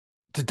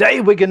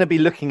Today, we're going to be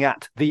looking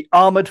at the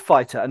Armoured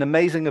Fighter, an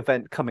amazing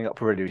event coming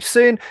up really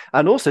soon,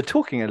 and also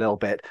talking a little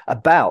bit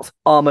about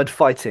armoured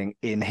fighting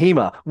in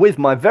HEMA with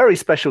my very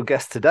special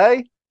guest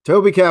today,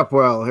 Toby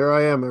Capwell. Here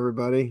I am,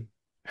 everybody.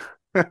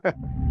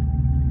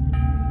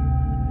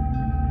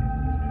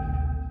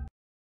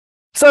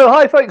 So,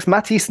 hi folks,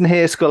 Matt Easton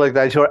here, Schola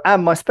Gladiatoria,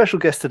 and my special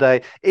guest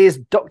today is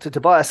Dr.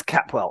 Tobias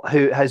Capwell,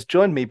 who has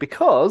joined me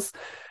because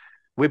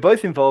we're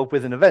both involved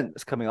with an event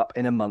that's coming up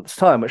in a month's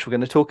time, which we're going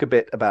to talk a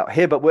bit about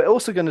here, but we're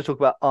also going to talk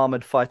about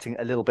armoured fighting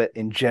a little bit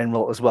in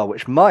general as well,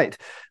 which might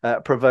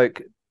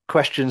provoke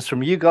questions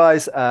from you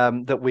guys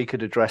that we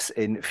could address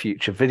in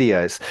future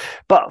videos.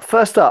 But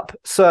first up,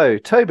 so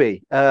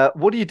Toby,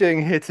 what are you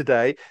doing here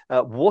today?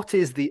 What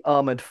is the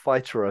Armoured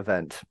Fighter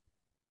event?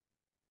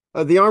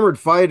 The Armored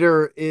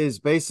Fighter is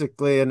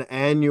basically an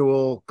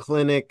annual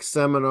clinic,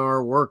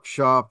 seminar,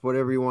 workshop,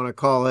 whatever you want to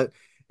call it.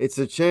 It's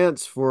a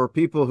chance for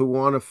people who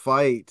want to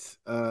fight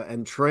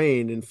and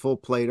train in full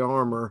plate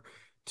armor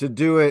to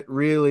do it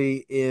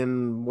really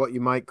in what you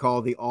might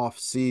call the off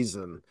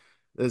season.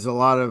 There's a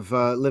lot of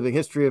living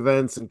history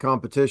events and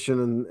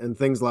competition and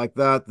things like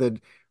that that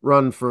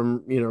run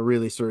from,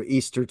 really sort of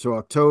Easter to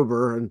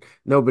October, and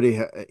nobody,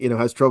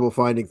 has trouble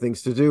finding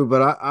things to do.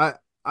 But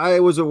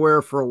I was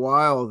aware for a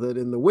while that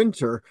in the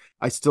winter,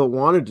 I still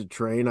wanted to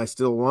train. I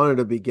still wanted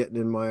to be getting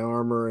in my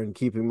armor and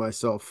keeping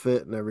myself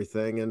fit and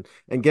everything,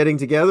 and getting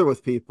together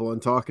with people and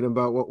talking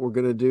about what we're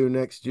going to do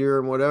next year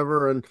and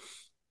whatever. And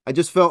I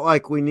just felt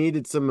like we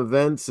needed some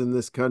events in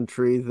this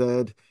country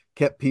that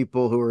kept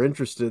people who are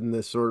interested in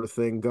this sort of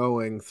thing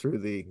going through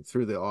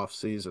the off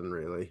season,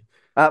 really.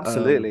 Um,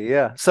 Absolutely,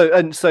 yeah.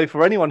 So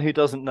for anyone who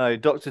doesn't know,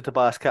 Dr.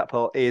 Tobias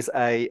Capel is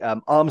a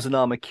arms and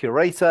armor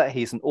curator.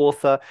 He's an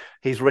author.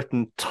 He's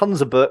written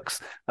tons of books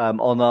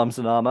on arms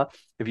and armor.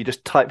 If you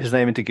just type his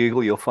name into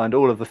Google, you'll find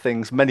all of the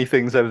things, many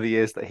things over the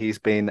years that he's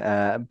been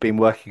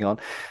working on.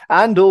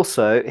 And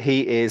also,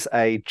 he is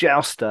a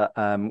jouster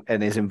and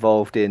is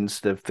involved in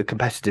sort of the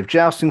competitive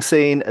jousting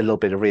scene, a little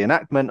bit of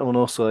reenactment, and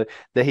also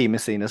the HEMA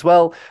scene as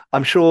well.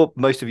 I'm sure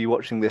most of you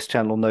watching this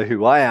channel know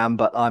who I am,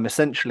 but I'm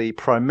essentially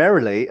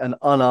primarily an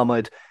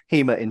unarmored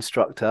HEMA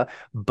instructor,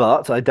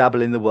 but I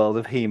dabble in the world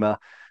of HEMA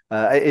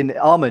in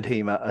armored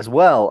HEMA as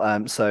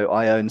well. So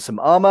I own some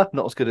armor,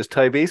 not as good as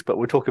Toby's, but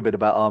we'll talk a bit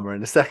about armor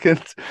in a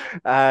second.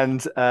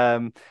 And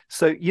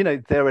so,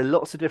 there are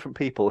lots of different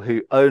people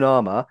who own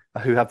armor,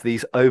 who have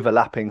these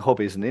overlapping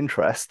hobbies and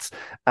interests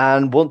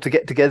and want to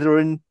get together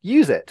and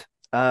use it.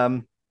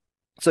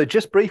 So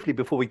just briefly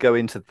before we go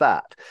into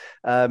that,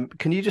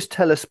 can you just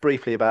tell us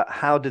briefly about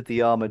how did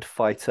the Armored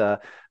Fighter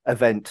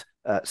event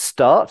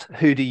start?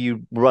 Who do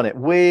you run it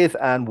with,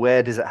 and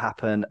where does it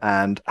happen,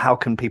 and how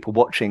can people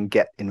watching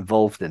get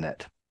involved in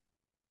it?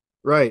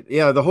 right.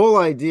 Yeah. The whole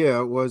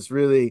idea was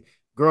really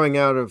growing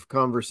out of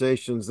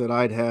conversations that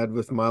I'd had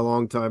with my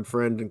longtime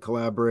friend and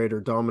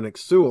collaborator, Dominic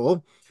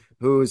Sewell,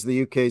 who is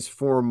the UK's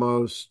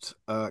foremost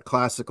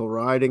classical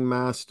riding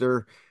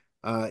master.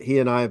 He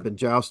and I have been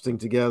jousting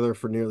together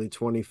for nearly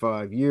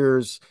 25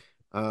 years.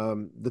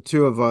 The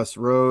two of us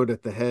rode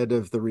at the head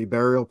of the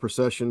reburial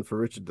procession for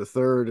Richard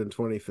III in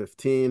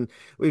 2015.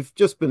 We've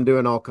just been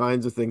doing all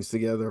kinds of things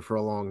together for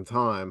a long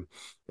time.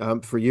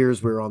 For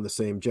years, we were on the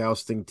same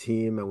jousting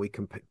team, and we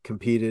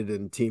competed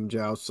in team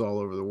jousts all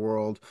over the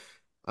world.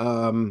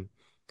 And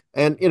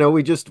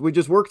we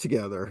just work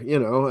together,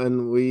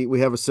 and we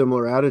have a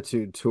similar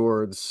attitude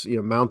towards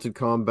mounted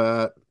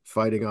combat,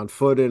 fighting on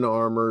foot in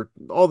armor,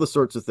 all the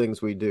sorts of things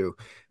we do.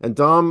 And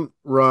Dom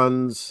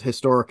runs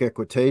Historic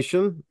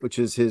Equitation, which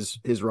is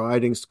his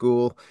riding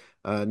school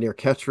near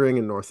Kettering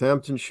in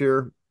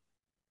Northamptonshire.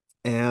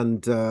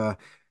 And we're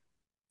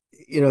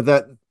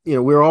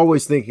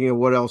always thinking of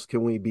what else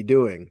can we be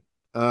doing,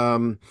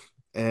 and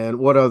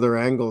what other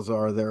angles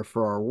are there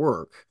for our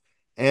work.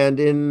 And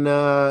in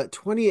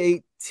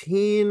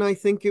 2018, I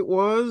think it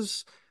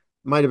was,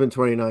 might have been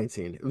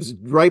 2019. It was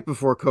right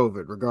before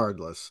COVID,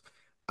 regardless.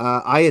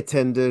 I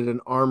attended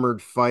an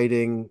armored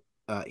fighting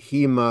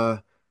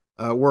HEMA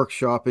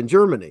workshop in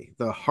Germany,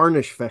 the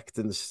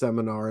Harnischfechten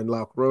seminar in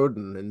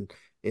Laukroden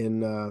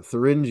in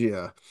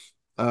Thuringia,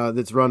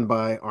 that's run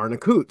by Arne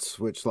Kootz,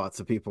 which lots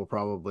of people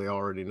probably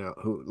already know.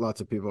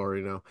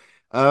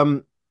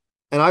 And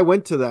I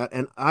went to that,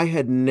 and I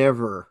had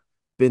never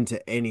been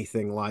to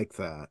anything like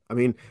that. I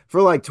mean,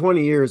 for like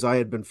 20 years, I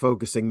had been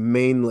focusing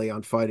mainly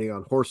on fighting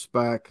on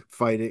horseback,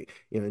 fighting,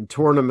 in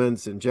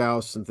tournaments and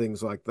jousts and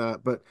things like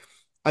that. But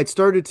I'd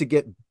started to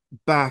get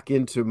back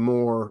into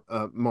more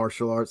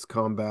martial arts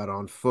combat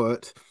on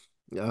foot.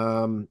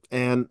 And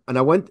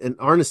I went, and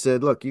Arne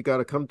said, "Look, you got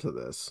to come to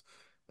this."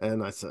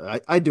 And I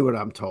said, I do what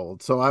I'm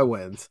told. So I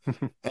went,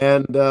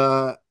 and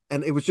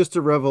it was just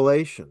a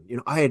revelation.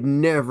 I had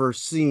never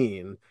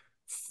seen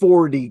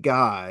 40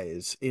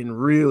 guys in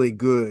really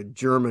good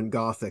German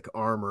Gothic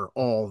armor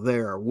all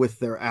there with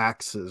their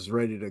axes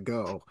ready to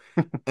go.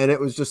 And it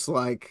was just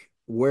like,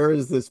 where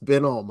has this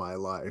been all my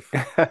life?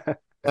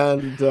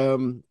 And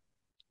I'm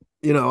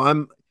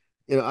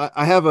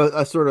I have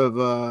a sort of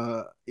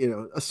a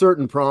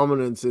certain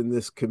prominence in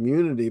this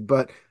community,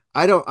 but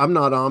I'm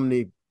not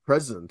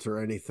omnipresent or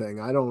anything.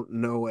 I don't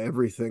know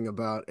everything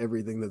about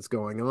everything that's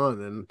going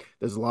on, and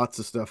there's lots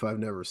of stuff I've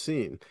never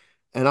seen.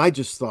 And I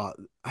just thought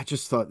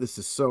this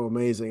is so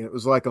amazing. It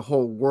was like a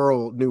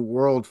whole new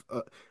world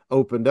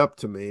opened up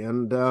to me,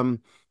 and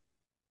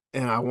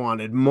I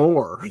wanted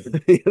more,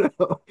 you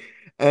know.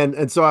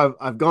 And so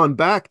I've gone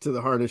back to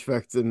the Harnish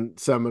Fechten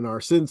seminar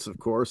since, of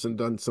course, and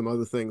done some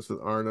other things with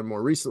Arna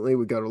more recently.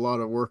 We got a lot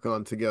of work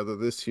on together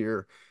this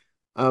year.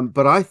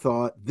 But I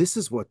thought this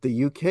is what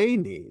the UK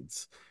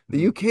needs.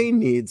 The Mm. UK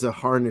needs a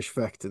Harnish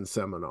Fechten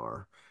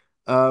seminar.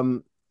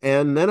 Um,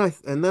 and then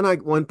I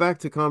went back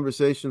to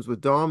conversations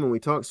with Dom and we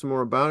talked some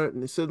more about it.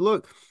 And he said,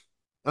 look,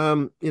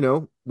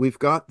 we've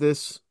got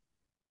this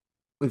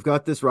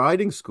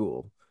riding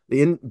school,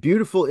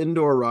 beautiful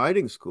indoor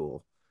riding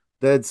school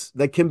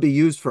that can be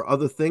used for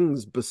other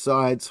things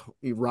besides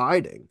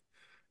riding.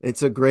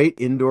 It's a great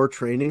indoor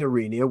training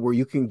arena where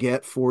you can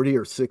get 40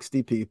 or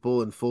 60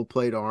 people in full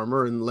plate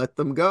armor and let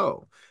them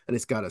go. And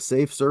it's got a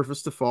safe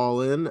surface to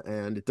fall in,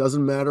 and it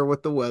doesn't matter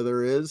what the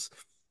weather is.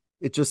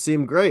 It just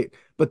seemed great.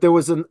 But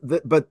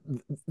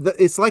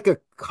it's like a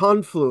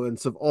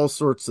confluence of all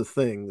sorts of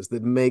things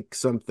that make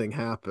something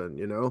happen,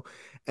 you know?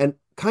 And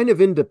kind of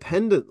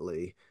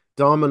independently,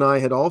 Dom and I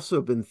had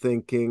also been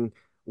thinking,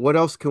 what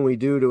else can we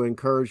do to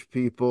encourage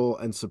people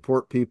and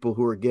support people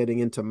who are getting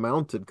into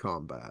mounted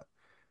combat?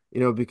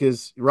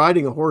 Because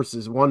riding a horse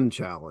is one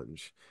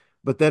challenge,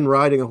 but then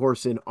riding a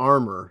horse in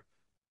armor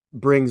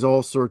brings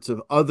all sorts of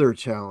other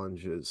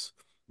challenges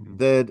Mm.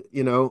 that,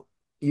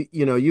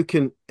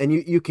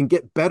 you can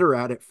get better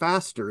at it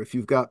faster if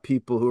you've got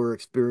people who are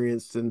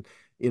experienced and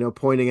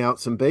pointing out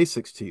some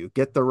basics to you.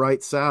 Get the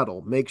right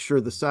saddle, make sure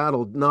the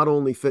saddle not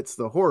only fits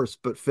the horse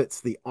but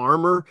fits the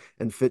armor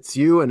and fits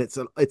you, and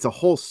it's a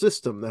whole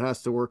system that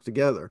has to work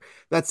together.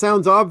 That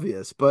sounds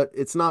obvious, but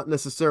it's not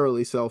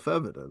necessarily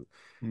self-evident.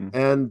 Mm.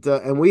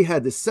 And we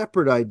had this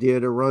separate idea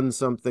to run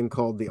something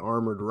called the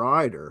Armored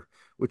Rider,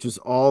 which is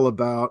all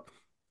about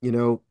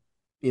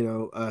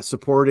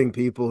supporting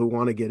people who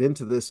want to get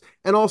into this,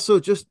 and also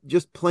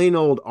just plain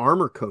old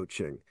armor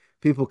coaching.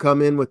 People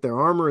come in with their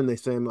armor and they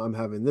say, I'm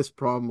having this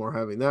problem or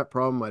having that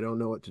problem, I don't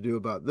know what to do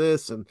about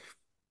this. And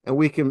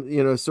we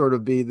can sort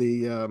of be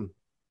the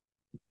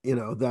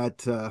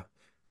that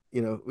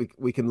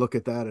we can look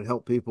at that and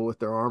help people with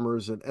their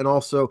armors. And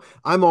also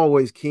I'm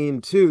always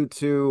keen too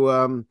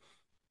to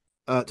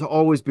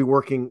always be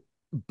working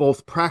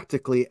both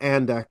practically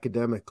and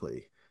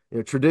academically.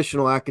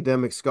 Traditional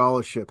academic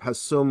scholarship has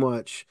so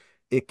much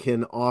it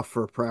can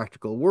offer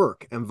practical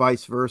work, and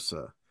vice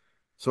versa.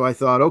 So I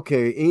thought,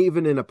 okay,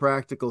 even in a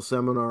practical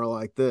seminar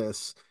like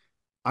this,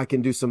 I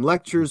can do some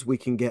lectures. We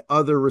can get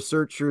other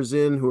researchers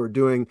in who are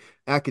doing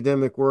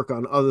academic work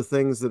on other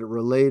things that are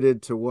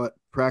related to what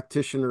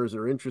practitioners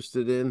are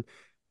interested in.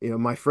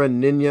 My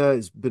friend Ninya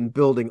has been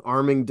building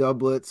arming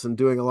doublets and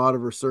doing a lot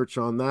of research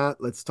on that.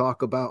 Let's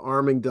talk about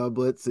arming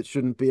doublets. It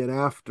shouldn't be an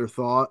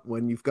afterthought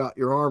when you've got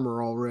your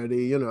armor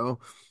already. Mm.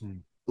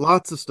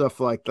 Lots of stuff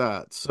like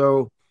that.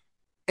 So,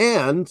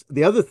 and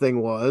the other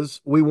thing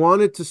was we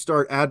wanted to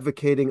start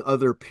advocating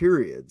other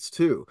periods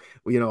too.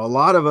 A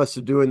lot of us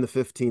are doing the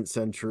 15th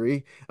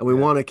century and we Yeah.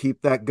 want to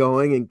keep that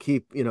going and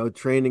keep,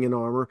 training in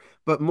armor,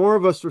 but more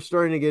of us were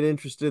starting to get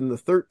interested in the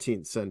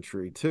 13th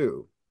century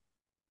too.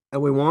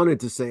 And we wanted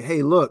to say,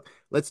 hey, look,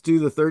 let's do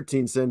the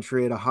 13th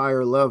century at a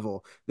higher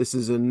level. This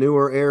is a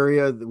newer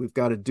area that we've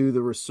got to do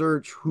the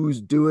research.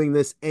 Who's doing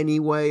this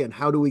anyway? And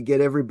how do we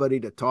get everybody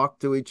to talk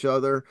to each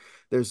other?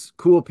 There's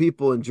cool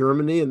people in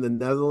Germany and the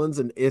Netherlands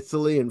and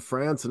Italy and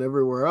France and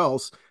everywhere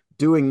else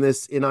doing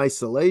this in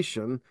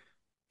isolation.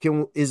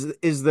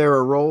 Is there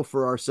a role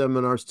for our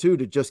seminars too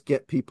to just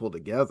get people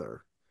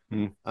together?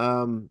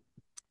 Mm.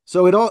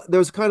 So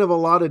there's kind of a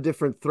lot of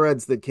different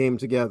threads that came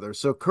together.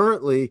 So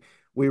currently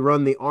we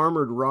run the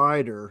Armored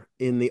Rider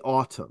in the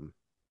autumn,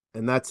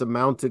 and that's a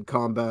mounted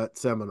combat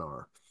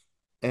seminar.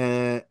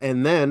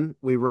 And then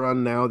we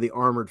run now the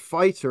Armored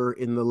Fighter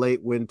in the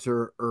late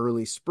winter,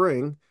 early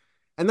spring.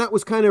 And that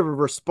was kind of a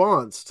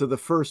response to the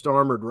first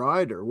Armored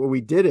Rider where we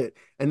did it.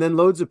 And then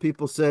loads of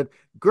people said,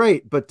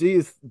 great, but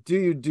do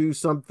you do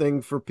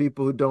something for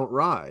people who don't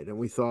ride? And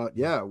we thought,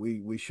 yeah,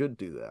 we should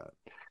do that.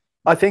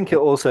 I think it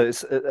also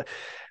is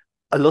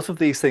a lot of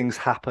these things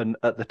happen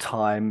at the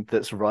time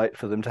that's right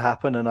for them to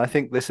happen. And I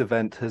think this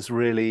event has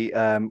really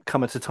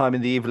come at a time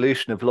in the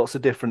evolution of lots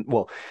of different,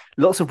 well,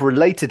 lots of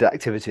related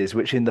activities,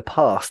 which in the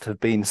past have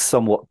been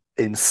somewhat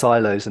in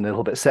silos and a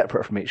little bit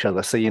separate from each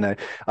other. So,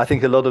 I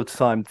think a lot of the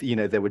time,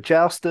 there were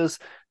jousters,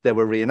 there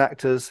were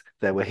reenactors,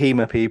 there were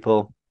HEMA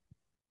people.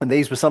 And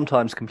these were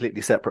sometimes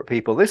completely separate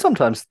people. They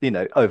sometimes,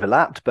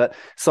 overlapped, but Yeah.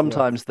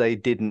 sometimes they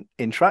didn't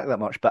interact that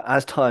much. But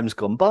as time's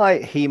gone by,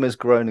 HEMA's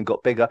grown and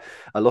got bigger.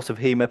 A lot of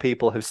HEMA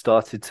people have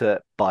started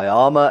to buy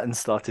armor and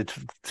started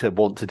to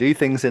want to do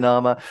things in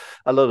armor.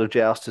 A lot of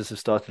jousters have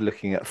started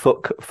looking at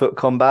foot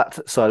combat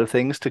side of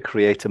things to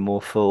create a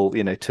more full,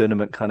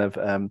 tournament kind of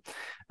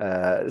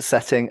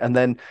setting. And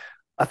then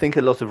I think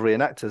a lot of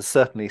reenactors,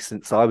 certainly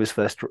since I was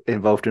first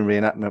involved in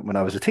reenactment when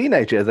I was a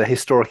teenager, the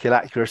historical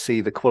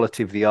accuracy, the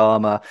quality of the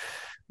armor,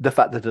 the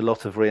fact that a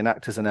lot of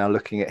reenactors are now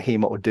looking at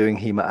HEMA or doing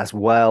HEMA as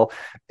well,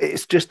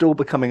 it's just all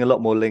becoming a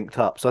lot more linked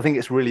up. So I think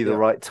it's really the Yeah,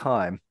 right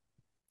time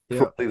yeah,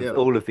 for yeah,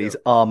 all of yeah. these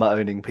armor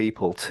owning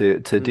people to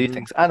do Hmm.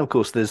 things. And of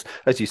course, there's,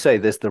 as you say,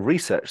 there's the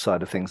research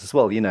side of things as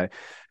well.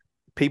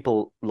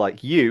 People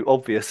like you,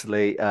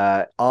 obviously,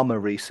 armor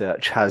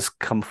research has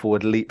come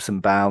forward leaps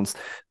and bounds.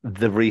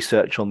 The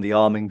research on the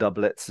arming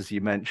doublets, as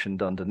you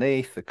mentioned,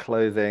 underneath the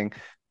clothing,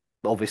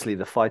 obviously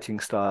the fighting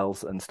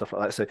styles and stuff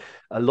like that. So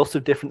a lot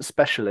of different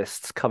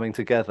specialists coming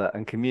together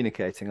and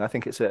communicating. I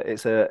think it's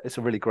a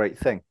really great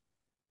thing.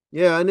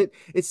 Yeah, and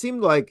it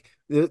seemed like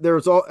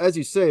there's all, as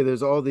you say,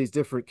 there's all these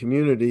different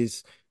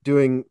communities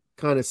doing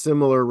kind of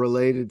similar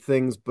related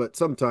things, but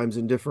sometimes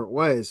in different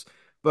ways.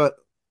 But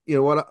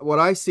what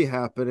I see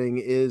happening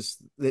is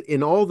that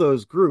in all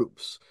those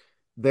groups,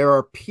 there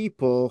are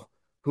people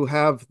who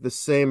have the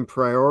same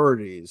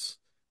priorities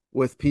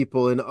with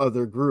people in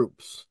other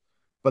groups,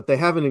 but they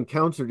haven't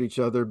encountered each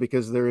other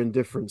because they're in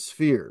different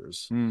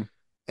spheres. Mm.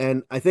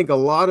 And I think a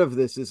lot of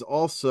this is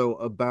also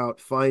about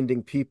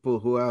finding people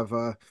who have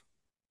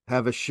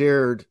a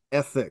shared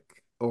ethic,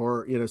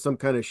 or some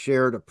kind of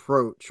shared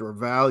approach or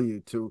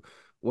value to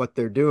what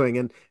they're doing,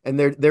 and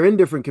they're in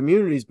different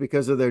communities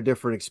because of their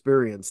different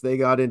experience. They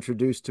got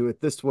introduced to it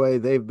this way,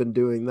 they've been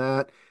doing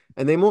that,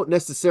 and they won't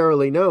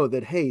necessarily know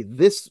that, hey,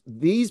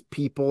 these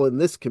people in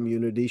this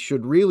community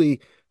should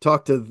really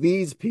talk to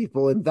these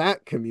people in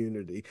that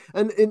community.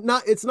 And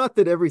it's not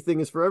that everything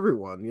is for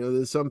everyone.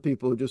 There's some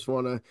people who just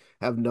want to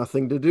have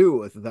nothing to do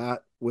with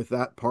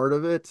that part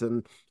of it,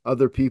 and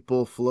other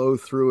people flow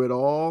through it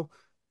all.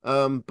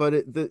 But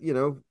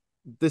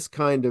this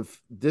kind of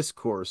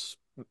discourse,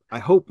 I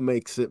hope,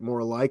 makes it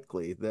more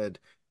likely that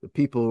the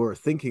people who are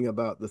thinking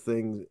about the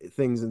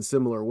things in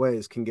similar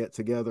ways can get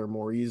together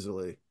more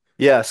easily.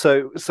 Yeah,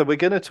 so we're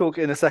going to talk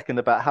in a second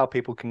about how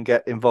people can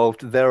get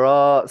involved. There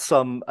are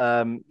some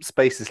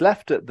spaces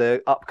left at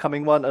the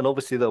upcoming one, and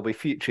obviously there'll be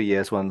future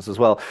years ones as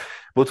well.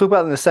 We'll talk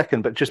about them in a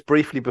second, but just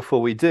briefly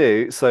before we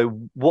do, so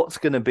what's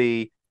going to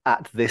be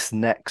at this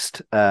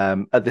next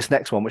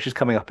one, which is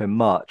coming up in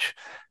March?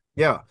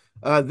 Yeah,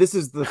 this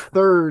is the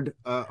third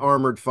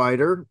armored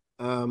fighter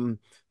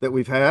that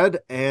we've had,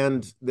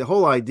 and the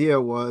whole idea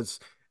was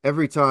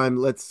every time,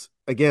 let's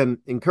again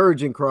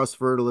encouraging cross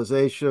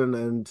fertilization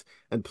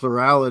and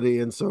plurality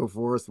and so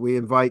forth. We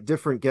invite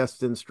different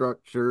guest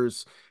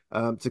instructors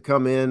to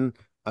come in,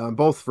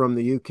 both from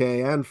the UK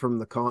and from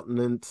the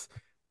continent,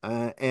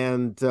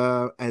 and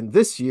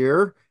this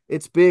year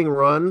it's being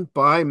run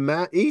by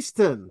Matt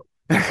Easton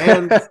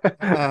and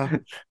uh,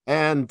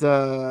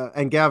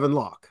 and Gavin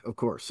Locke, of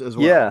course, as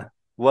well, Yeah,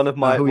 one of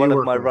my who one you of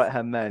work my with. right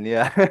hand men.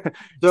 Yeah,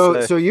 So,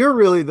 so so you're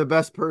really the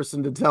best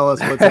person to tell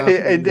us what's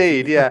happening this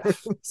indeed, year. yeah.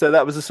 So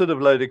that was a sort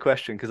of loaded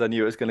question because I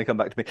knew it was going to come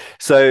back to me.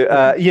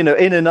 So, in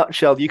a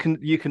nutshell, you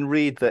can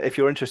read that if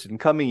you're interested in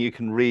coming, you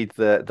can read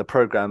the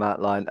program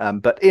outline.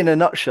 But in a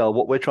nutshell,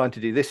 what we're trying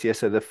to do this year.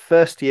 So the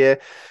first year,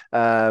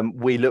 I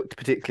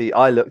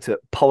looked at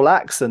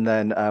poleaxe, and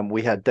then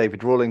we had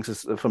David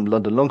Rawlings from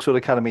London Longsword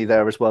Academy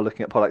there as well,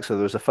 looking at poleaxe. So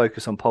there was a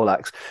focus on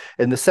poleaxe.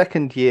 In the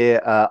second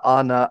year,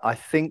 Anna, I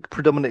think,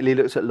 predominantly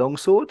looked at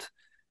longsword.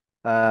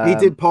 He Um,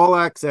 did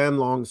poleaxe and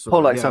longsword,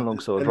 Poleaxe yeah, and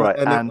longsword, and right?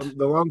 And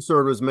the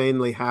longsword was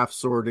mainly half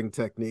swording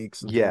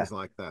techniques and yeah, things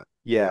like that.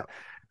 yeah.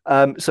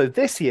 Yeah, So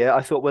this year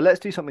I thought, well, let's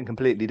do something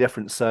completely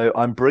different. So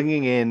I'm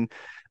bringing in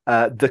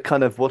the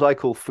kind of what I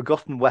call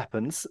forgotten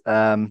weapons.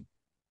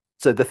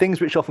 So the things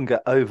which often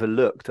get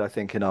overlooked, I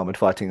think, in armored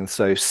fighting, and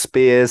so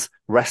spears,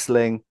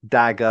 wrestling,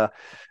 dagger,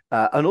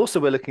 and also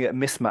we're looking at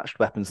mismatched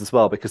weapons as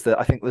well, because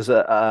I think there's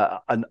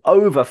an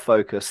over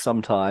focus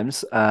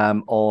sometimes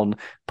on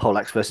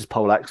poleaxe versus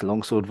poleaxe,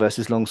 longsword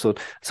versus longsword.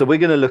 So we're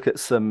going to look at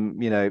some,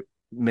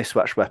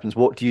 mismatched weapons.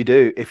 What do you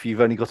do if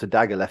you've only got a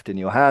dagger left in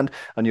your hand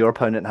and your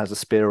opponent has a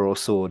spear or a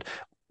sword?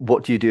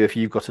 What do you do if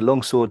you've got a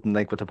longsword and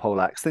they've got a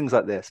poleaxe? Things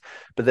like this.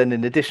 But then,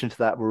 in addition to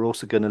that, we're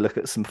also going to look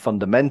at some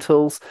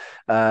fundamentals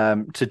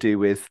to do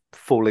with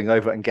falling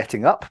over and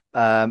getting up.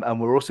 And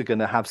we're also going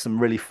to have some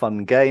really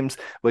fun games.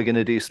 We're going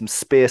to do some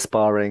spear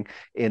sparring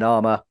in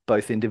armor,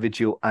 both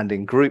individual and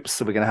in groups.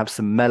 So we're going to have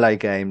some melee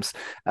games,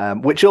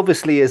 which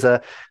obviously is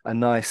a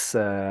nice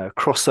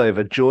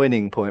crossover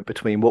joining point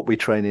between what we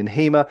train in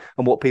HEMA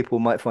and what people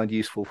might find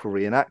useful for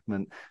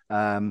reenactment.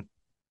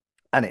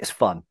 And it's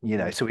fun,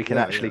 so we can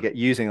yeah, actually yeah. get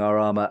using our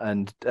armor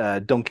and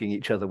donking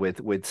each other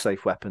with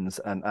safe weapons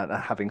and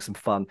having some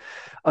fun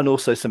and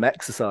also some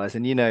exercise.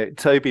 And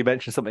Toby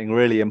mentioned something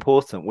really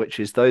important, which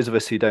is those of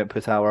us who don't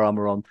put our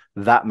armor on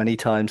that many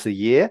times a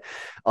year.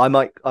 I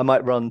might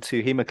run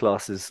 2 HEMA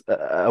classes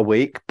a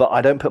week, but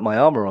I don't put my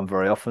armor on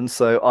very often,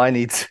 so I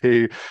need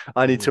to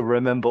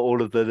remember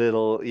all of the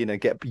little,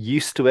 get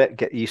used to it,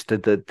 get used to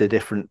the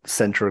different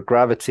center of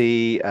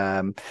gravity,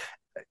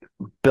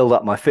 build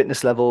up my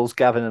fitness levels.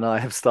 Gavin and I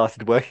have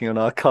started working on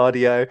our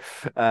cardio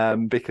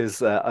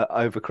because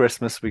over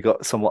Christmas we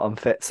got somewhat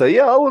unfit. So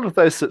yeah, all of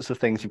those sorts of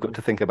things you've got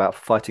to think about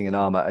for fighting in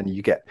armor, and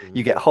you get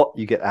hot,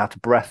 you get out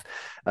of breath,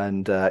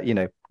 and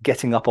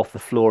getting up off the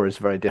floor is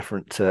very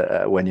different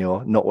to when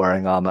you're not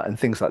wearing armor and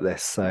things like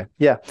this. So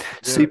yeah, Yeah,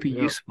 super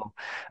yeah. useful.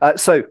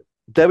 So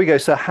there we go.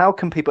 So how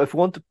can people, if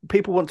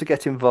people want to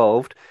get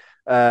involved,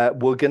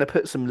 we're going to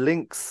put some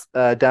links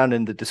down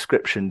in the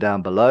description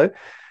down below.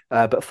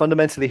 But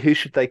fundamentally, who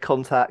should they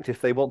contact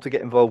if they want to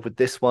get involved with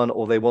this one,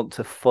 or they want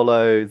to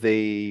follow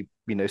the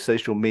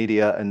social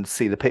media and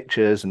see the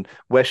pictures? And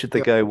where should they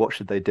Yep, go? What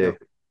should they do?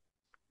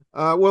 yep.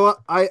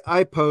 Well,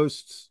 I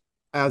post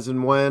as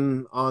and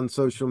when on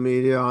social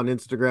media, on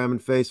Instagram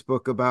and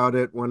Facebook about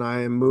it when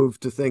I am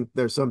moved to think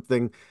there's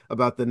something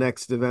about the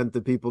next event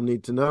that people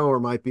need to know or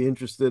might be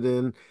interested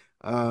in.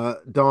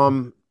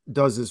 Dom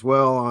does as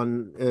well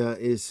on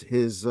is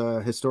his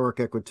historic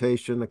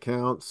equitation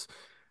accounts.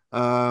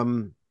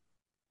 Um,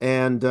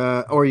 and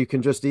or you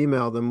can just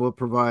email them. We'll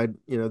provide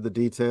the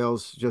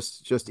details.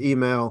 Just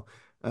email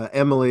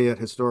Emily at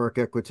Historic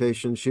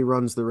Equitation. She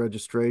runs the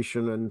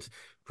registration and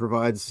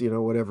provides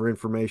whatever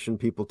information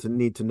people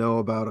need to know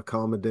about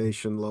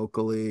accommodation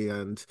locally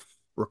and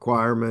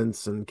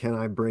requirements, and can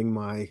I bring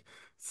my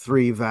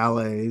three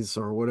valets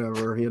or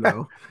whatever.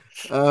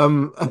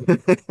 um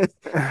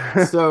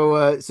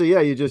so yeah,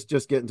 you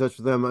just get in touch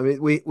with them. I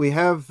mean, we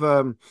have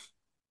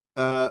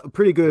a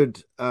pretty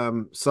good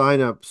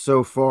sign up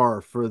so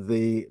far for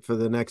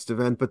the next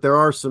event, but there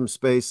are some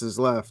spaces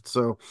left.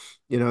 So,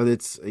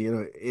 it's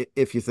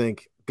if you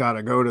think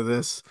gotta go to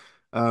this,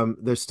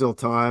 there's still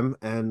time,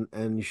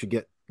 and you should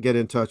get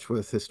in touch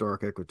with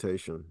Historic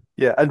Equitation.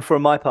 Yeah, and for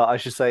my part, I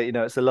should say,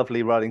 it's a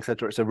lovely riding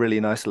center. It's a really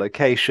nice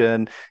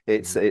location.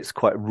 It's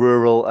quite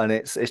rural, and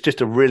it's just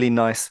a really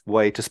nice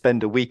way to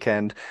spend a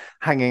weekend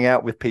hanging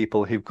out with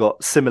people who've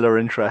got similar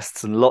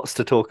interests and lots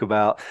to talk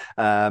about.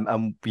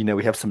 And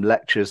we have some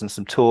lectures and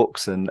some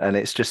talks, and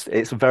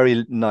it's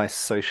very nice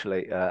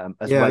socially, as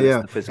Yeah, well as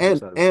yeah. the physical And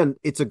side of it. and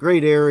it's a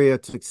great area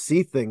to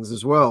see things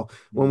as well.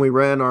 When Mm. we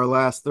ran our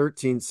last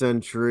 13th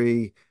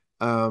century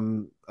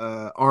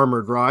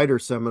armored rider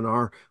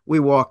seminar, we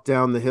walked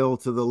down the hill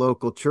to the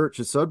local church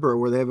at Sudbury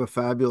where they have a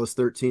fabulous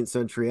 13th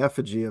century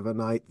effigy of a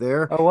knight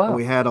there. Oh And wow,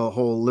 we had a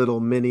whole little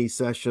mini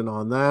session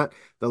on that.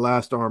 The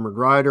last armored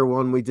rider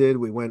one we did,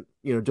 we went,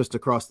 just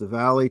across the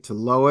valley to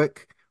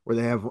Lowick, where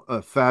they have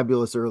a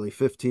fabulous early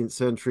 15th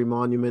century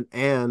monument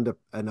and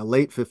a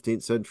late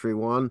 15th century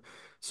one.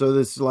 So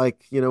this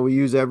like, we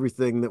use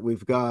everything that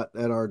we've got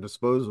at our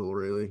disposal,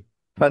 really.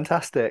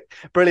 fantastic.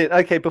 Brilliant.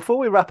 Okay, before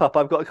we wrap up,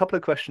 I've got a couple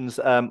of questions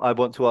I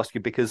want to ask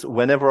you because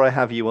whenever I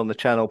have you on the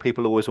channel,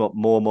 people always want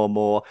more, more,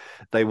 more.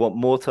 They want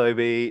more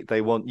Toby. They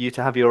want you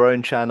to have your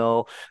own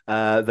channel.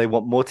 They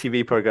want more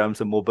TV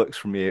programs and more books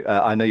from you.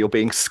 I know you're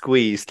being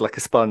squeezed like a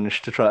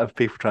sponge to try have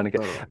people trying to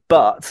get. Totally.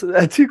 But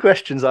two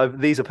questions.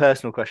 These are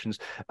personal questions.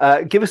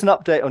 Give us an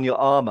update on your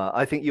armor.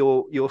 I think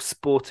you're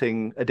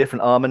sporting a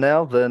different armor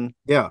now than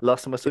Yeah.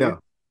 last time I saw you.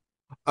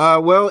 Yeah.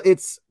 Well,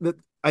 it's that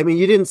I mean,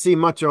 you didn't see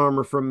much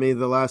armor from me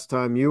the last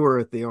time you were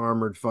at the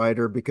Armored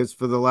Fighter, because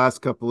for the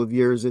last couple of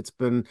years it's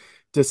been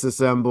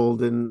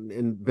disassembled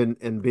and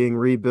being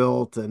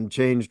rebuilt and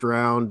changed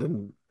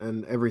around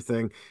and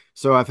everything.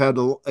 So I've had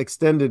an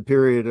extended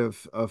period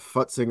of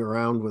futzing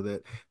around with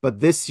it.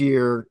 But this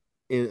year,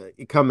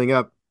 coming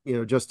up,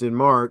 just in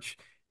March,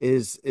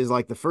 is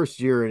like the first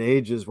year in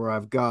ages where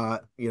I've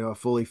got, a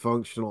fully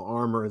functional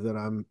armor that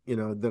I'm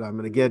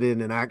going to get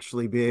in and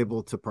actually be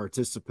able to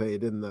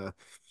participate in the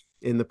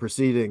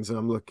proceedings, and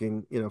I'm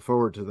looking,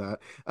 forward to that.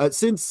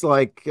 Since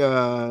like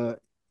yeah,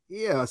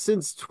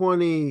 since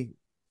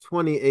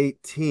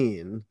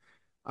 2018,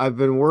 I've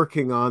been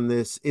working on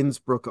this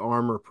Innsbruck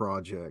armor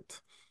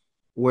project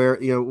where,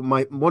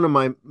 my one of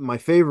my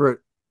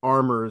favorite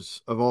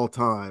armors of all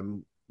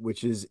time,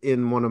 which is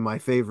in one of my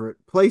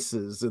favorite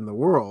places in the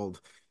world,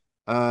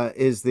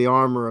 is the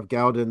armor of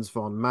Gaudens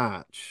von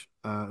Match,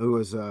 who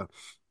was a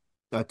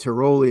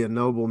Tyrolean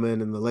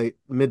nobleman in the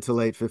mid to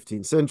late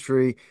 15th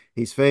century.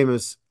 He's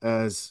famous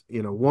as,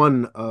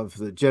 one of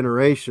the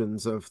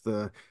generations of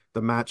the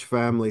Match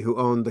family who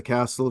owned the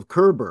castle of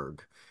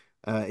Coburg,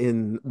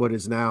 in what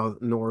is now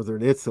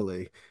northern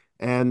Italy.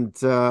 And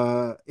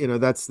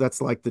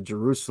that's like the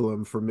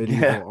Jerusalem for Yeah.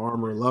 medieval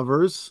armor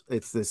lovers.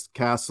 It's this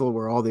castle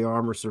where all the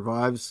armor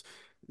survives,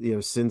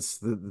 since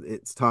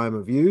its time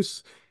of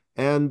use.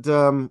 And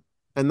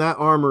that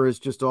armor has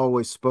just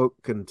always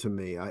spoken to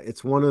me.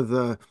 It's one of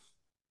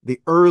the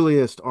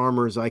earliest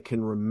armors I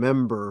can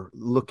remember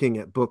looking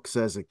at books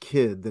as a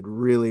kid that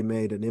really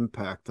made an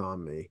impact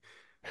on me.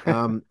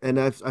 And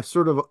I've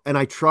sort of, and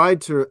I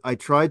tried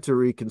to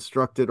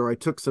reconstruct it, or I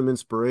took some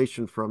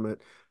inspiration from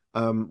it,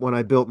 when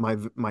I built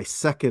my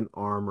second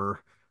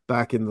armor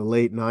back in the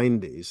late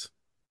 90s.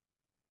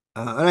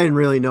 I didn't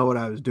really know what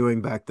I was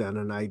doing back then,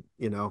 and I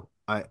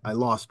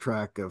lost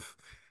track of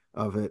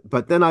it.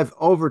 But then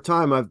over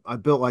time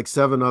I've built like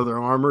seven other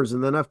armors,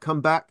 and then I've come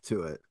back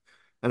to it,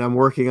 and I'm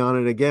working on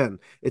it again.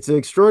 It's an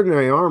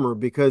extraordinary armor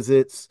because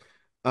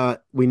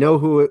We know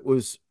who it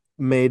was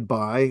made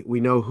by. We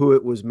know who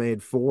it was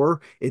made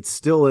for. It's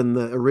still in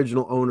the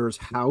original owner's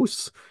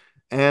house,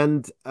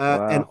 and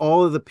Wow.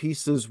 all of the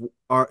pieces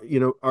are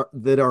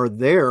that are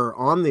there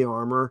on the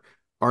armor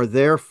are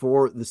there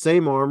for the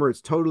same armor. It's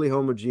totally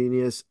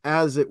homogeneous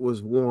as it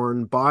was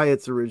worn by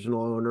its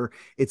original owner.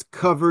 It's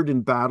covered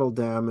in battle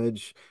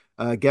damage.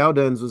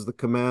 Gaudenz was the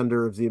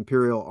commander of the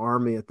Imperial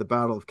Army at the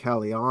Battle of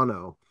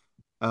Caliano,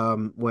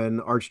 when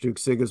Archduke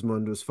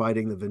Sigismund was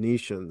fighting the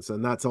Venetians.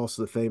 And that's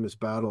also the famous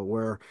battle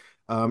where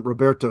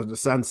Roberto de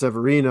San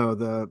Severino,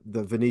 the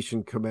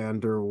Venetian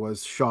commander,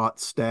 was shot,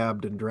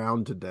 stabbed, and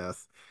drowned to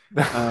death.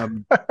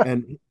 And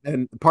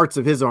parts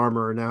of his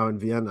armor are now in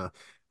Vienna.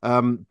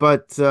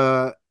 But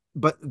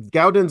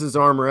Gaudenz's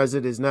armor, as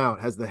it is now, it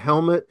has the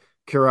helmet,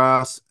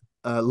 cuirass,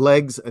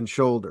 legs, and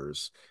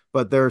shoulders.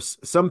 But there's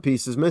some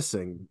pieces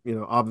missing.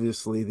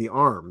 Obviously the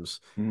arms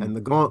Mm, and the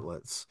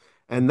gauntlets,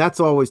 and that's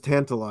always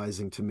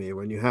tantalizing to me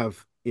when you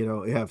have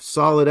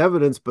solid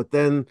evidence, but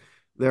then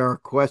there are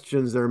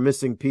questions, there are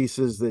missing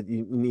pieces that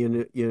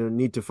you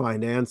need to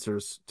find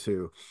answers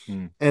to.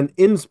 mm, And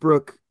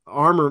Innsbruck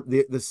armor,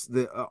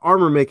 the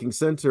armor making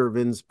center of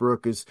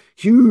Innsbruck is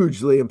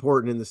hugely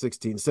important in the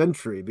 16th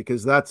century,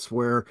 because that's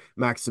where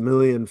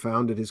Maximilian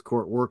founded his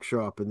court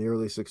workshop in the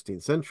early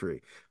 16th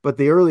century. But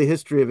the early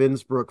history of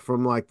Innsbruck,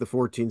 from like the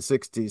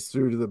 1460s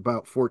through to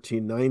about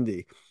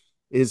 1490,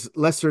 is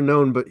lesser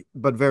known,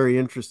 but very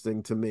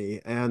interesting to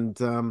me. And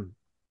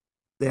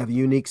they have a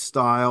unique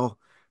style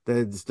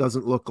that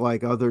doesn't look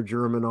like other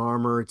German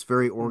armor. It's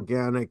very mm,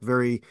 organic,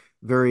 very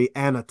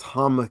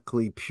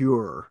anatomically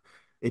pure.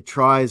 It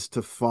tries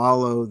to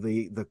follow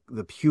the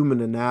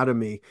human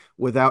anatomy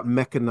without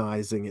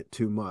mechanizing it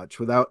too much,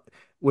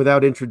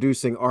 without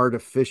introducing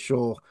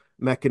artificial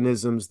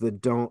mechanisms that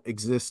don't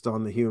exist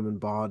on the human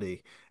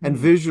body. And mm,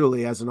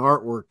 visually, as an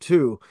artwork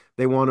too,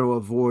 they want to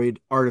avoid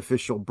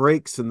artificial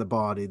breaks in the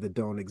body that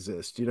don't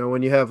exist.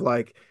 When you have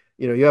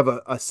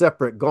a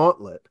separate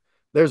gauntlet,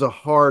 there's a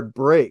hard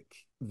break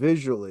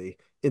visually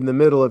in the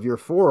middle of your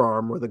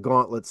forearm where the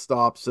gauntlet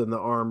stops and the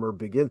armor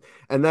begins.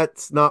 And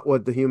that's not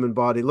what the human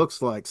body looks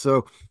like.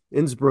 So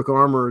Innsbruck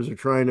armorers are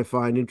trying to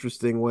find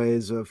interesting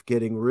ways of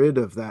getting rid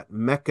of that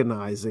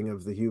mechanizing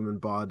of the human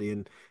body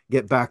and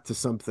get back to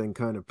something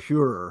kind of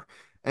purer.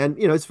 And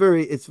it's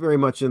very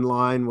much in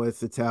line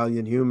with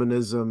Italian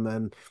humanism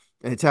and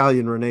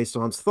Italian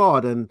Renaissance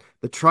thought. And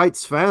the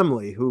Trites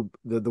family, who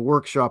the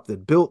workshop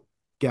that built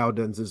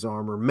Gaudenz's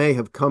armor, may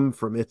have come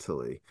from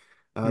Italy.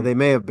 mm.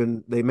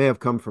 They may have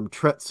come from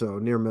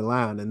Trezzo near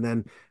Milan, and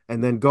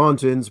then gone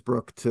to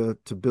Innsbruck to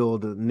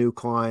build new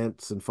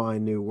clients and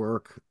find new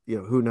work.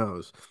 Who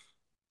knows?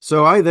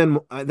 So I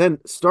then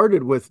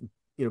started with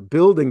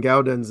building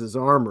Gaudenz's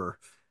armor,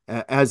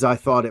 as I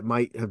thought it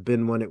might have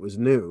been when it was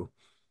new.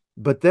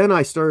 But then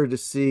I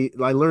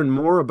learned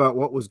more about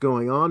what was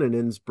going on in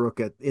Innsbruck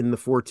in the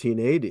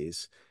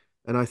 1480s.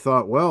 And I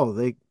thought, well,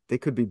 they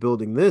could be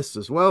building this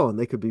as well, and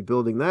they could be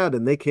building that.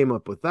 And they came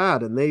up with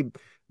that. And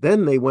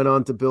then they went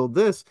on to build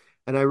this.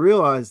 And I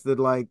realized that,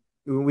 like,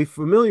 we're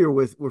familiar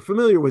with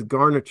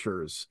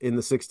garnitures in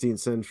the 16th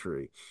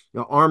century,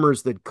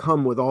 armors that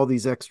come with all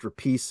these extra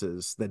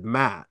pieces that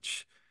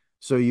match.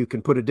 So you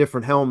can put a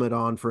different helmet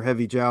on for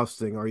heavy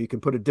jousting, or you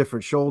can put a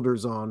different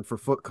shoulders on for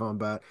foot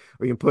combat,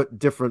 or you can put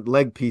different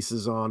leg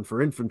pieces on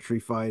for infantry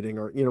fighting,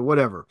 or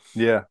whatever.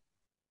 Yeah.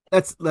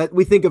 That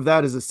we think of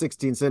that as a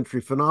 16th century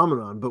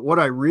phenomenon, but what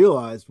I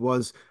realized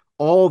was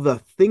all the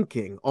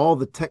thinking, all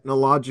the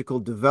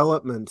technological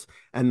development,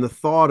 and the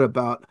thought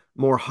about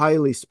more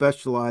highly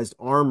specialized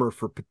armor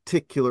for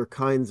particular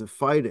kinds of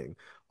fighting,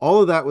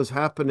 all of that was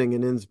happening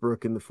in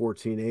Innsbruck in the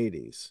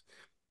 1480s.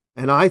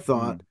 And I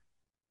thought, Mm,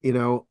 you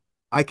know,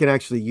 I can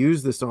actually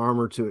use this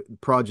armor to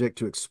project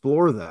to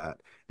explore that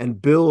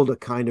and build a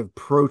kind of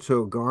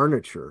proto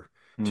garniture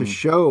to mm.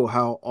 show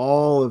how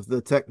all of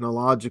the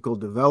technological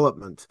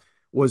development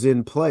was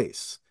in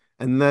place.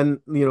 And then,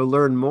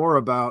 learn more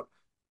about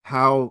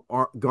how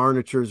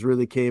garnitures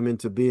really came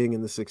into being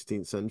in the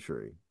 16th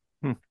century.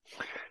 Hmm.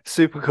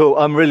 Super cool.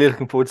 I'm really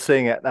looking forward to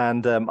seeing it.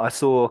 And I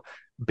saw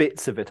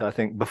bits of it, I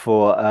think,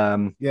 before.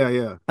 Yeah,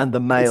 yeah. And the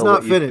It's mail that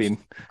not you've finished.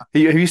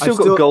 been. Have you I've still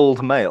got still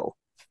gold mail?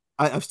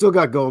 I've still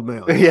got gold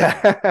mail, yeah.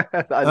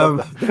 Yeah, I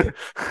love that.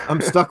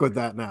 I'm stuck with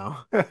that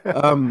now.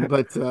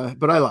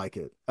 But I like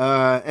it.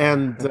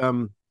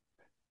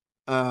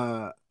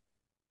 Uh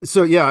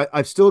so yeah,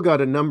 I've still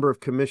got a number of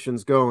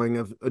commissions going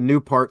of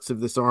new parts of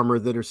this armor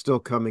that are still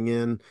coming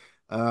in.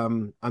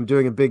 I'm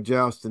doing a big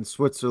joust in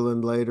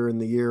Switzerland later in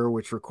the year,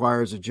 which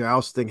requires a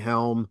jousting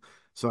helm.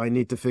 So I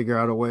need to figure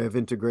out a way of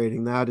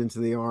integrating that into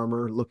the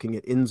armor, looking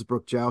at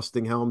Innsbruck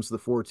jousting helms, the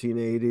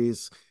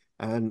 1480s,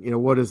 and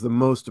what is the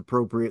most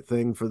appropriate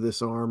thing for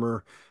this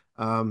armor.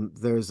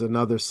 There's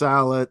another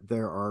sallet.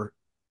 There are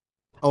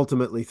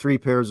ultimately three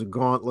pairs of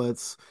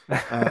gauntlets,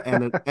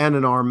 and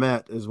an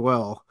armet as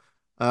well.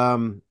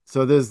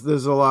 So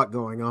there's a lot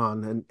going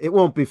on, and it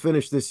won't be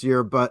finished this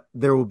year, but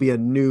there will be a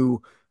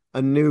new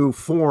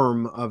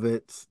form of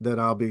it that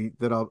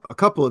I'll a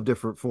couple of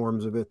different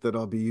forms of it that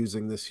I'll be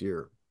using this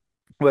year.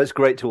 Well, it's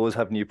great to always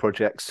have new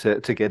projects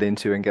to get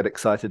into and get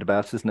excited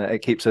about, isn't it? It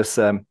keeps us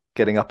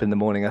getting up in the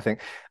morning, I think.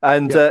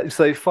 And Yeah.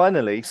 so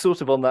finally,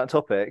 sort of on that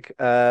topic,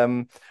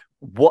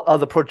 what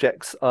other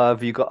projects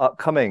have you got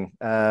upcoming?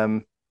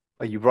 Are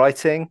you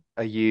writing?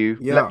 Are you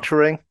Yeah.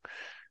 lecturing?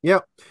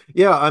 Yeah,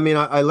 yeah. I mean,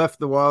 I left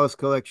the Wallace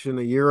collection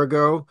a year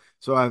ago,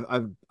 so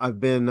I've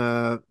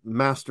been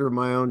master of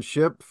my own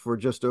ship for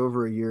just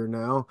over a year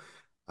now.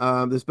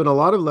 There's been a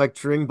lot of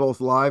lecturing, both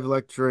live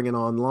lecturing and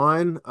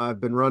online. I've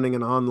been running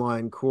an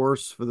online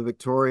course for the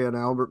Victoria and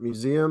Albert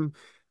Museum.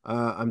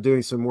 I'm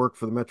doing some work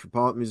for the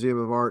Metropolitan Museum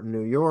of Art in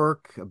New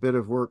York, a bit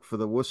of work for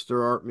the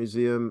Worcester Art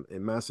Museum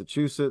in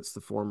Massachusetts,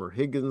 the former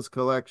Higgins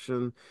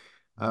collection.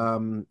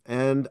 And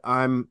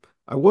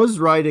I was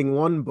writing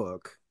one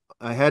book.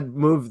 I had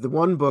moved the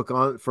one book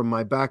on from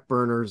my back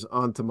burners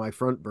onto my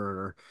front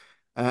burner.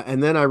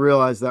 And then I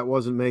realized that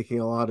wasn't making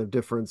a lot of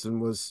difference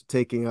and was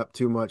taking up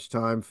too much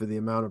time for the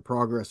amount of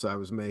progress I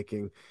was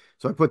making.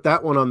 So I put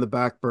that one on the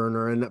back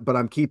burner, but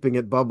I'm keeping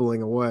it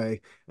bubbling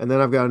away. And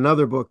then I've got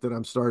another book that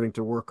I'm starting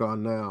to work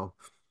on now.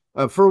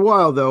 For a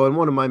while, though, and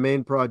one of my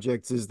main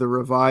projects is the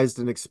revised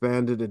and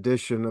expanded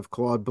edition of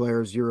Claude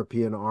Blair's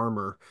European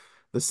Armor,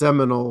 the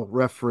seminal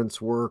reference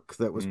work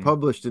that was Mm.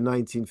 published in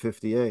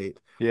 1958.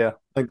 Yeah,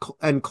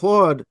 And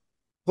Claude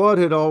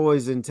had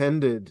always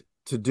intended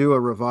to do a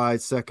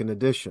revised second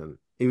edition.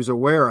 He was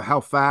aware of how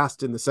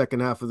fast in the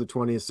second half of the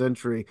 20th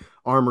century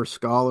armor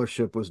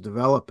scholarship was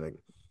developing.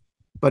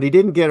 But he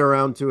didn't get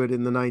around to it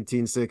in the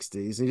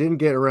 1960s. He didn't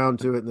get around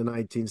to it in the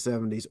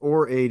 1970s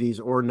or 80s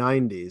or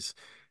 90s.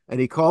 And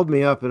he called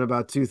me up in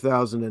about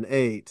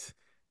 2008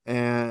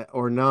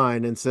 or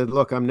 9 and said,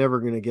 "Look, I'm never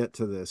going to get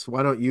to this.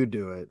 Why don't you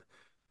do it?"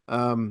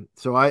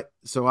 So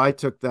I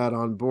took that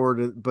on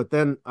board, but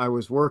then I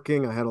was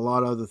working. I had a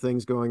lot of other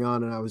things going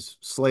on, and I was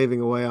slaving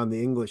away on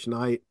the English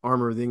Knight,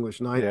 Armor of the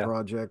English Knight yeah,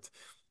 project.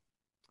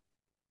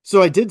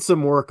 So I did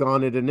some work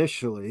on it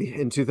initially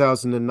in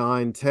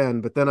 2009, 10,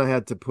 but then I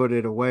had to put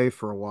it away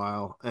for a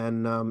while.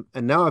 And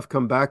now I've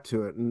come back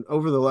to it. And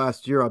over the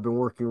last year, I've been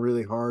working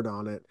really hard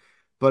on it.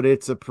 But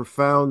it's a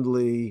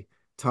profoundly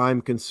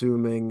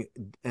time-consuming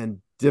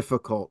and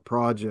difficult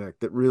project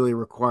that really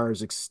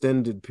requires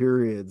extended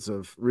periods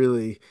of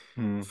really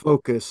mm.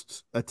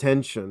 focused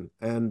attention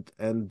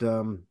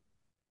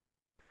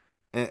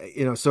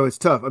so it's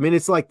tough. I mean,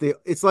 it's like the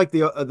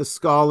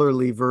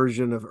scholarly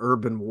version of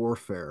urban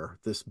warfare,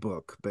 this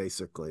book,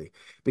 basically,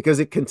 because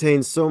it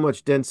contains so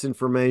much dense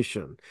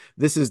information.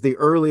 This is the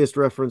earliest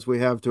reference we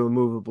have to a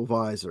movable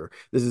visor.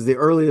 This is the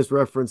earliest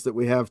reference that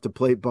we have to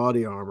plate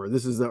body armor.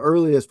 This is the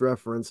earliest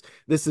reference.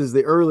 This is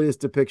the earliest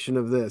depiction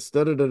of this.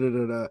 Da da da da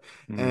da da.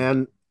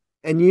 Mm.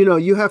 And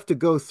you have to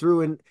go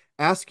through and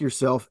ask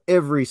yourself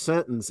every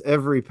sentence,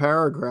 every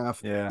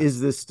paragraph, Yeah,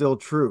 is this still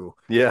true?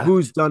 yeah,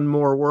 Who's done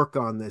more work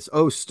on this?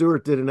 Oh,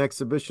 Stuart did an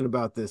exhibition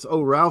about this.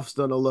 Oh, Ralph's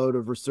done a load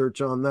of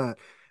research on that.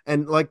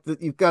 And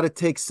you've got to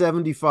take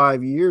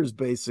 75 years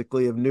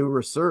basically of new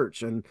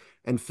research and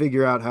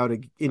figure out how to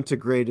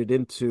integrate it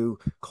into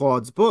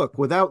Claude's book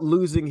without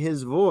losing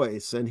his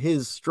voice and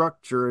his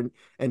structure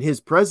and his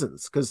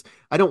presence. Because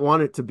I don't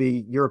want it to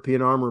be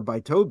European Armor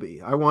by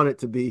Toby. I want it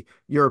to be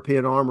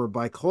European Armor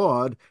by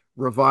Claude,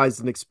 revised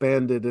and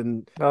expanded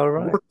and all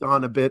right, worked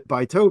on a bit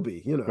by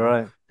Toby.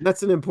 right.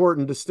 That's an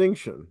important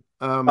distinction.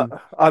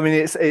 I mean,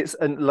 it's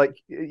and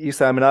like you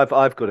say, I mean,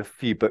 I've got a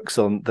few books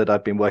on that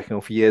I've been working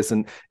on for years,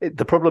 and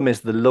the problem is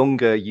the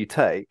longer you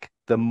take,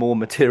 the more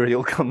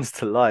material comes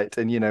to light.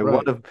 And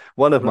Right,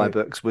 one of my right.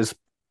 books was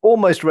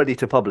almost ready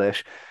to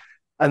publish,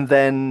 and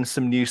then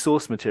some new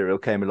source material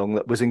came along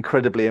that was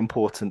incredibly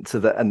important to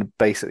that, and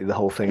basically the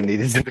whole thing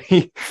needed to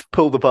be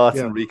pulled apart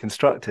Yeah, and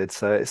reconstructed.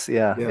 So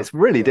yeah, it's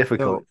really yeah. No,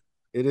 difficult.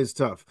 it is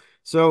tough.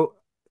 So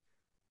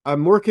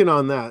I'm working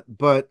on that,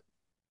 but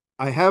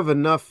I have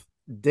enough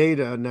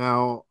data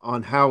now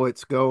on how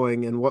it's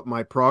going and what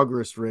my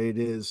progress rate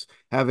is,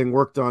 having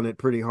worked on it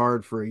pretty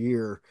hard for a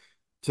year,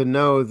 to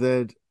know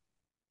that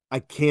I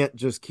can't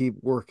just keep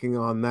working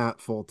on that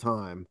full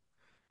time,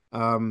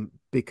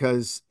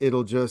 because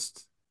it'll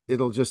just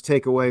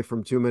take away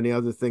from too many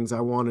other things I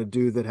want to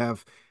do that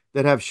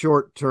have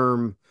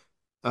short-term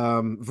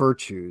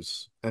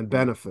virtues and Mm.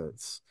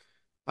 benefits,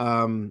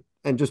 and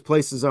just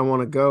places I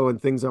want to go and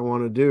things I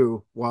want to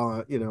do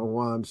while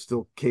I'm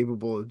still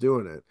capable of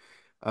doing it.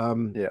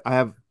 Yeah, I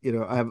have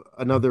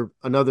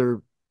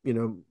another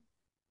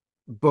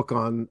book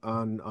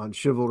on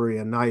chivalry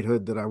and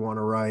knighthood that I want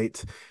to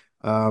write.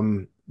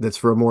 That's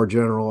for a more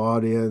general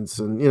audience,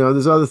 and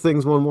there's other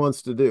things one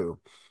wants to do.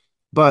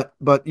 But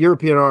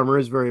European armor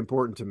is very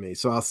important to me.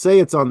 So I'll say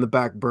it's on the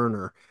back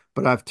burner,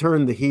 but I've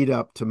turned the heat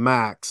up to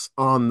max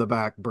on the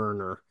back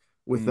burner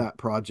with mm. that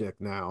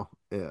project now,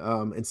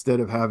 instead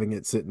of having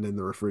it sitting in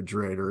the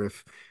refrigerator.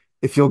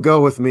 If you'll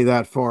go with me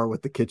that far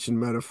with the kitchen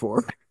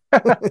metaphor.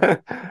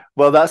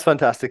 Well, that's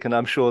fantastic, and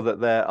I'm sure that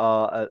there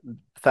are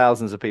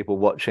thousands of people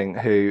watching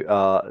who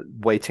are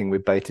waiting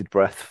with bated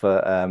breath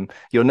for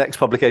your next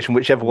publication,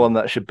 whichever one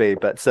that should be.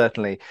 But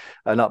certainly,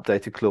 an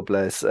updated Claude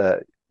Blair's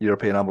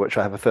European Armour, which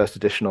I have a first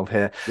edition of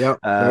here. Yeah,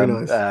 very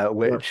nice.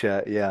 Which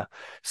yeah.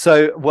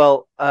 So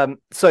well,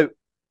 so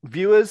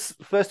viewers,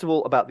 first of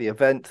all, about the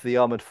event, the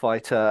Armored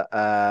Fighter,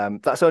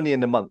 that's only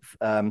in a month.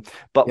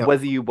 But Yeah.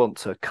 whether you want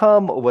to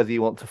come or whether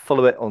you want to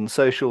follow it on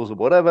socials or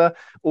whatever,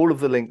 all of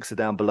the links are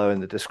down below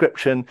in the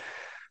description.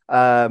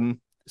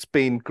 It's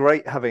been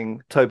great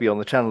having Toby on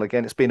the channel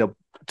again. It's been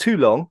too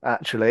long,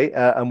 actually,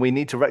 and we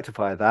need to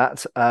rectify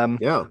that.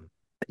 Yeah.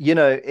 You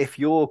know, if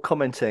you're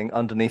commenting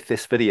underneath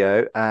this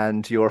video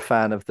and you're a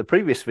fan of the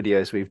previous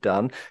videos we've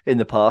done in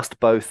the past,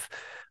 both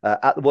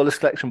at the Wallace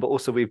Collection, but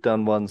also we've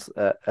done ones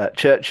at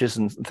churches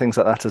and things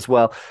like that as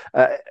well.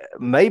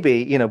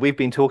 Maybe, you know, we've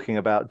been talking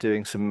about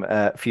doing some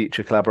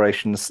future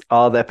collaborations.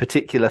 Are there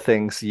particular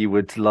things you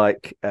would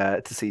like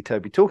to see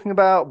Toby talking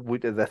about?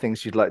 Are there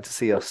things you'd like to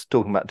see us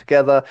talking about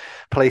together?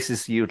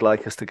 Places you'd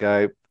like us to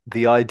go?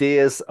 The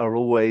ideas are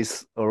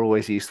always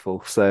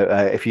useful.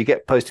 So if you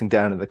get posting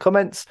down in the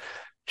comments,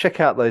 check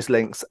out those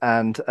links.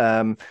 And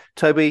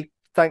Toby,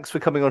 thanks for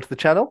coming onto the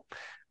channel.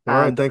 All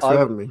right, thanks for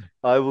having me.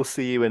 I will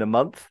see you in a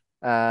month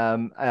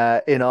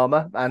in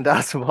armor and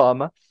out of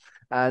armor.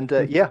 And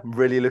yeah,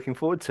 really looking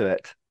forward to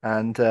it.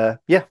 And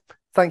yeah,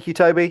 thank you,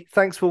 Toby.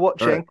 Thanks for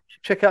watching. Right.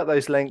 Check out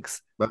those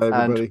links. Bye,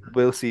 everybody. And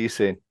we'll see you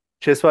soon.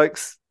 Cheers,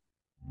 folks.